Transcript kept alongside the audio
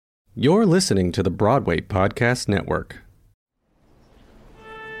You're listening to the Broadway Podcast Network.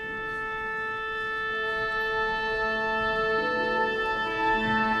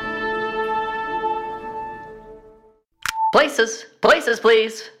 Places,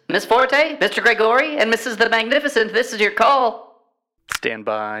 please. Miss Forte, Mr. Gregori, and Mrs. the Magnificent, this is your call. Stand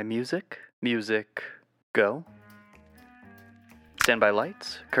by music, go. Stand by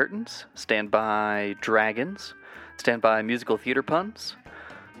lights, curtains, stand by dragons, stand by musical theater puns.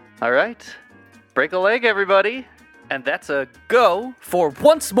 All right, break a leg, everybody. And that's a go for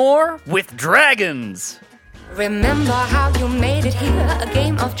Once More with Dragons. Remember how you made it here, a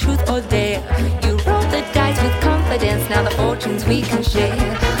game of truth or dare. You rolled the dice with confidence, now the fortunes we can share.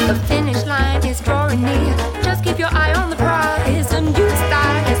 The finish line is drawing near, just keep your eye on the prize. A new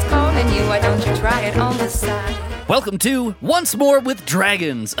style is calling you, why don't you try it on the side? Welcome to Once More with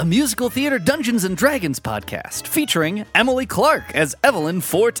Dragons, a musical theater Dungeons & Dragons podcast featuring Emily Clark as Evelyn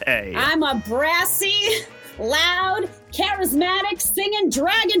Forte. I'm a brassy, loud, charismatic, singing,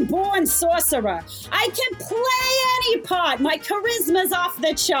 dragon-born sorcerer. I can play any part. My charisma's off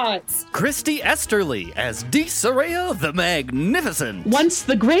the charts. Christy Esterly as Desarea the Magnificent. Once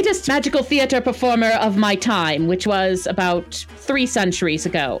the greatest magical theater performer of my time, which was about 3 centuries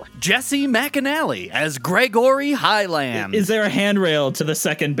ago. Jesse McAnally as Gregory Highland. Is there a handrail to the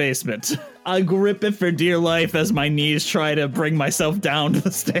second basement? I grip it for dear life as my knees try to bring myself down to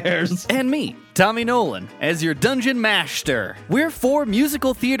the stairs. And me, Tommy Nolan, as your Dungeon Master. We're 4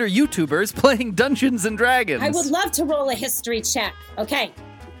 musical theater YouTubers playing Dungeons & Dragons. I would love to roll a history check. Okay,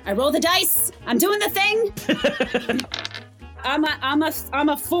 I roll the dice. I'm doing the thing. I'm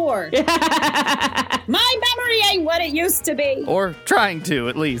a 4. My memory ain't what it used to be. Or trying to,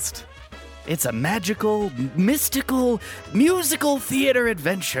 at least. It's a magical, mystical, musical theater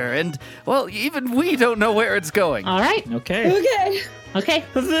adventure, and, well, even we don't know where it's going. All right. Okay. Okay. Okay,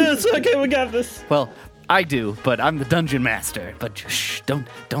 we got this. Well, I do, but I'm the Dungeon Master. But shh, don't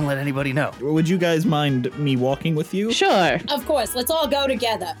let anybody know. Would you guys mind me walking with you? Sure. Of course, let's all go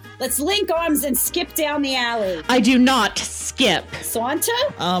together. Let's link arms and skip down the alley. I do not skip. Saunter?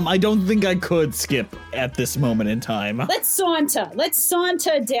 I don't think I could skip at this moment in time. Let's saunter. Let's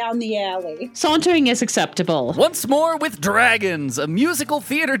saunter down the alley. Sauntering is acceptable. Once More with Dragons, a musical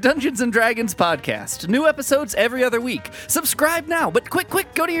theater Dungeons & Dragons podcast. New episodes every other week. Subscribe now, but quick,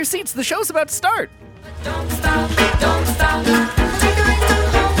 go to your seats. The show's about to start. Don't stop, don't stop.